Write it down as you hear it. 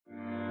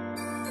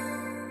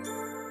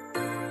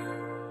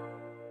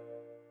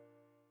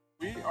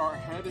We are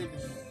headed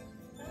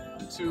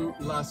to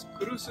Las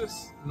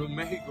Cruces, New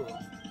Mexico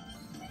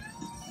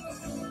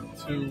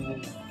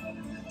to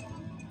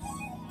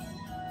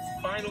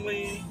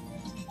finally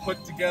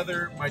put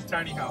together my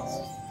tiny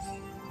house.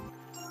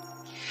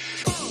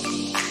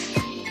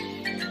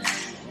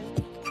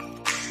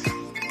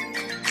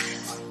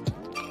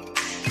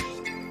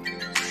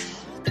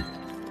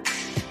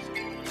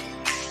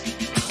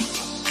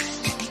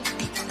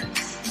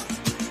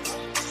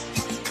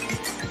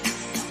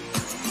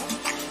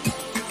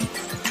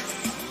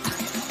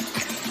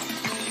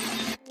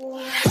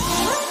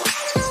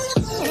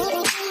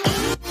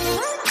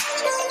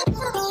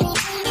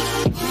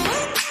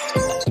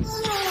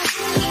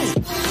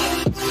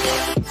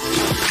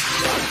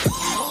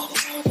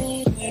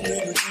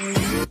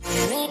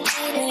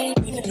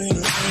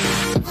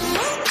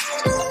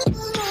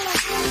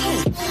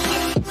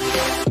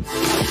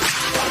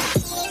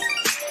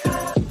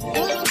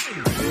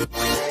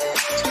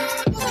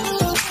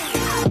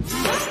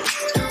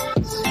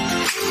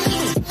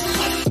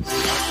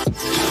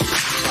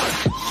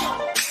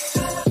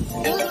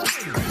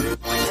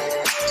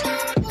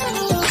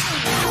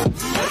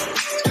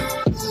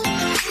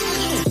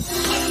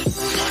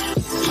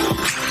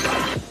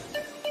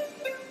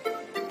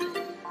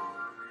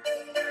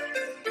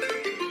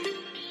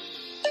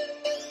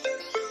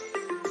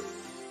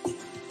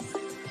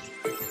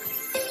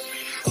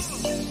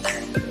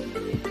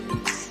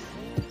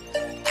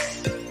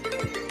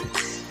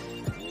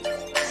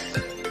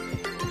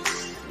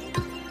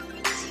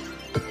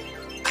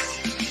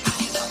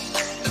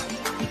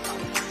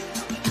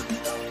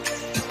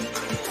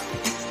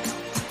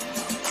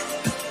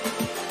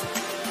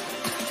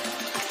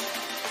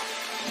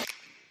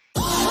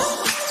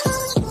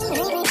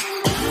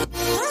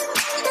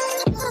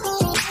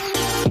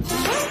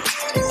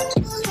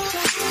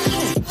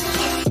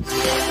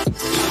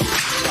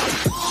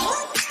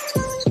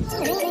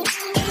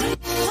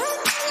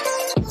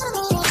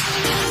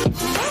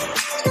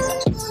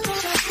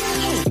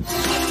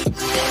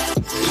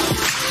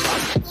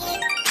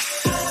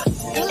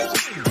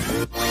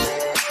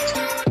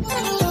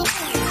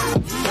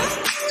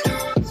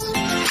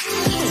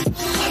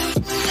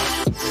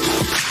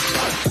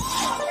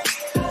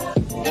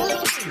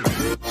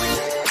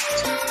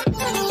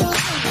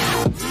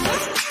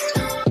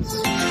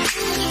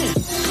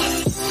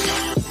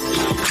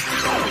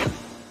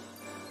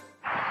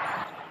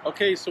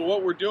 Okay, so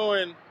what we're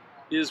doing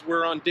is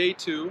we're on day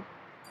 2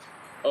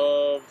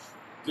 of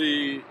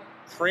the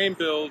frame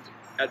build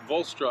at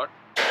Volstruck.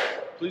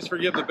 Please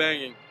forgive the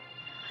banging.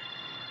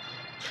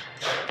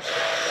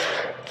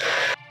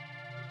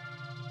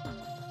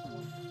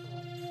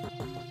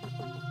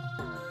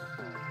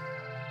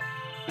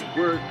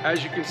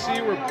 As you can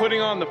see, we're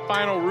putting on the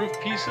final roof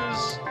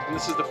pieces, and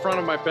this is the front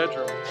of my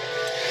bedroom.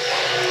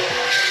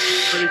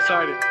 Pretty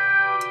exciting.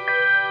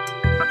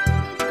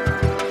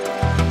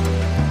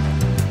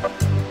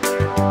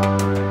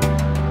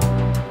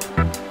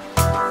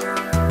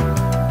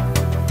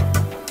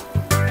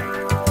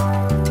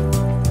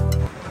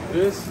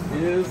 This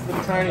is the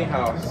tiny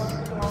house.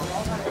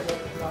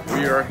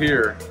 We are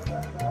here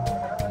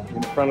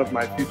in front of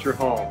my future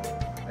home,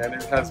 and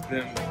it has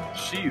been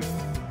sheathed.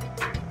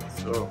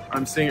 So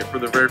I'm seeing it for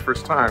the very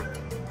first time.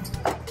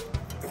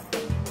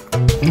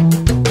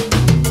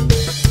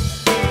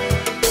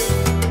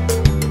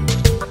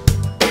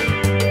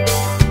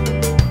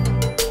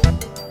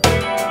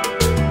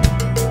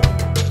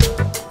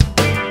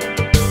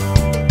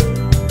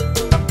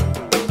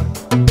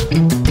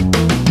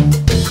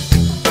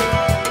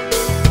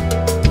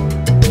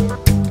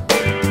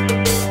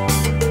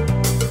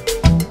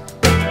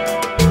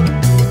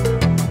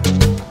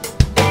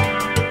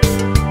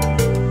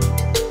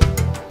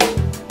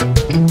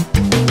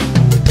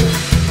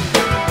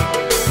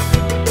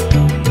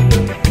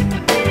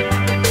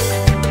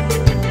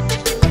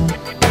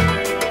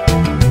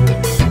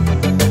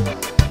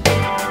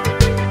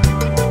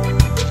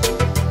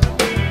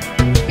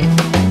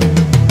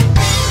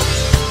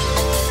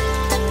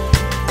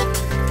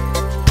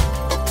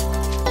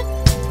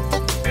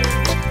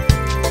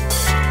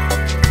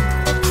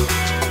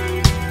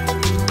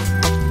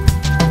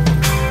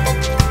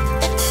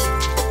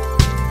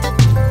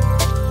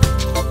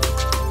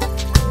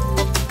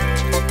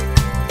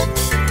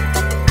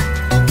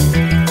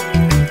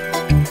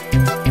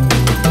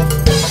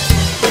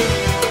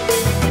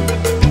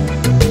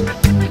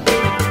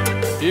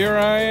 Here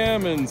I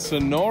am in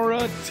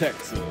Sonora,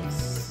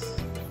 Texas,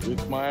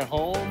 with my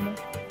home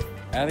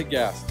at a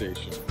gas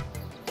station.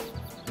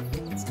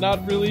 It's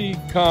not really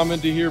common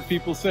to hear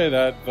people say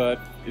that,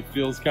 but it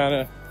feels kind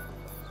of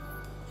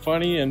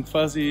funny and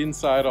fuzzy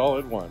inside all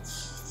at once.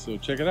 So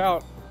check it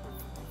out.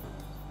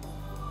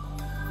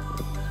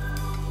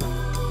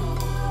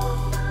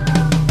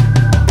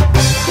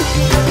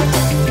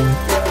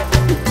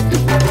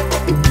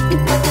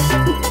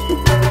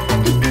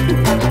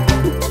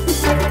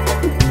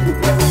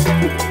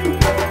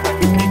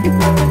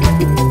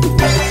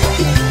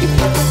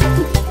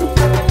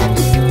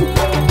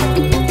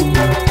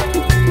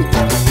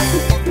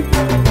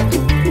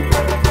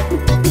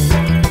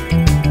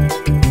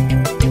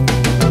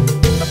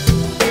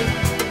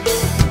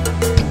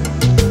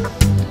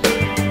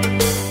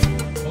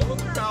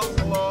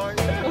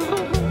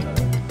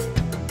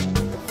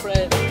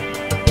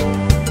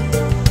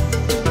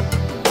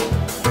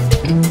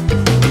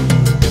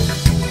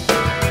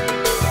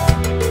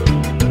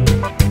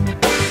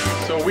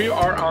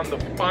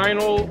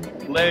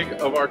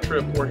 leg of our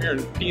trip. We're here in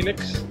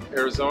Phoenix,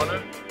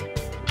 Arizona,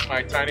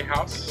 my tiny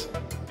house,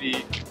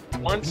 the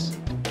once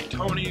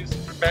Tony's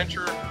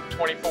Adventure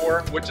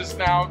 24, which is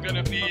now going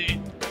to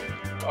be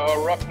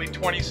roughly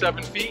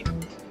 27 feet.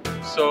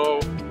 So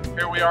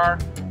here we are.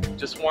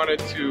 Just wanted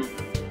to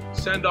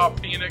send off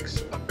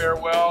Phoenix a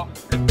farewell.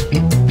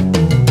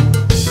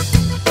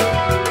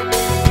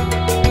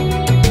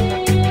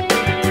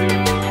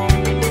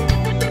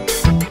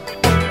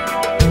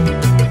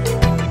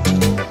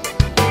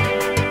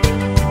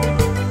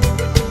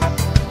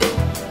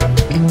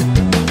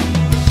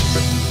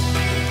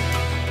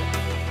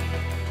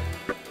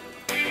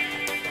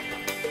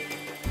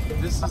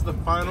 This is the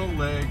final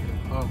leg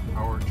of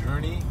our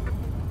journey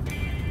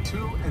to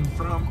and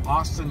from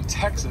Austin,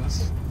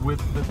 Texas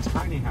with the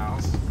tiny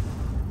house,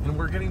 and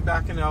we're getting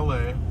back in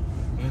LA.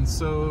 And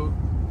so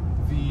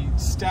the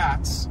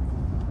stats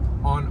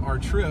on our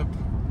trip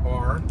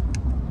are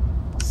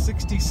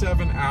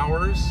 67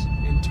 hours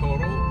in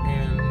total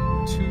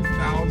and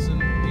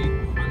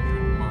 2,800